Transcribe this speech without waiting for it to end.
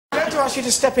ask you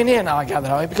to step in here now, I gather,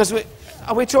 are we? Because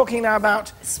are we talking now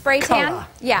about spray tan?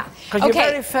 Yeah. Because you're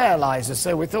very fair, Liza,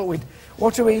 so we thought we'd...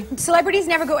 What are we... Celebrities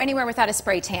never go anywhere without a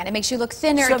spray tan. It makes you look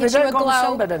thinner, so it gives you a glow. So they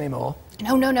don't go on sunbed anymore?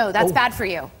 No, that's bad for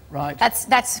you. Right.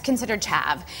 That's considered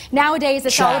chav. Nowadays,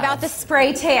 it's all about the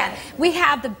spray tan. We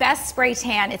have the best spray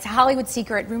tan. It's a Hollywood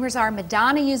secret. Rumors are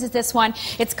Madonna uses this one.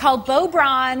 It's called Beau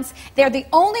Bronze. They're the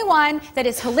only one that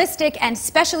is holistic and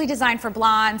specially designed for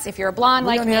blondes. If you're a blonde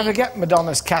like me... We only ever get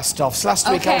Madonna's cast-offs. Last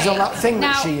week I was on that thing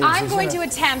that she uses. Now, I'm going to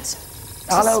attempt...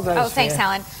 thanks, here.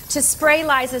 Helen. To spray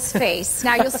Liza's face.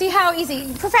 Now, you'll see how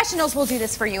easy... Professionals will do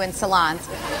this for you in salons.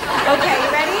 Okay,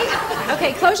 you ready?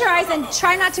 Okay, close your eyes and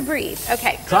try not to breathe.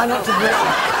 Okay. Try not to breathe.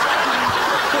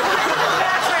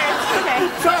 Okay.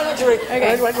 Try not to breathe.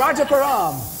 Okay. It went right up her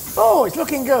arm. Oh, it's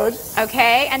looking good.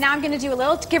 Okay, and now I'm going to do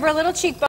give her a little cheekbone.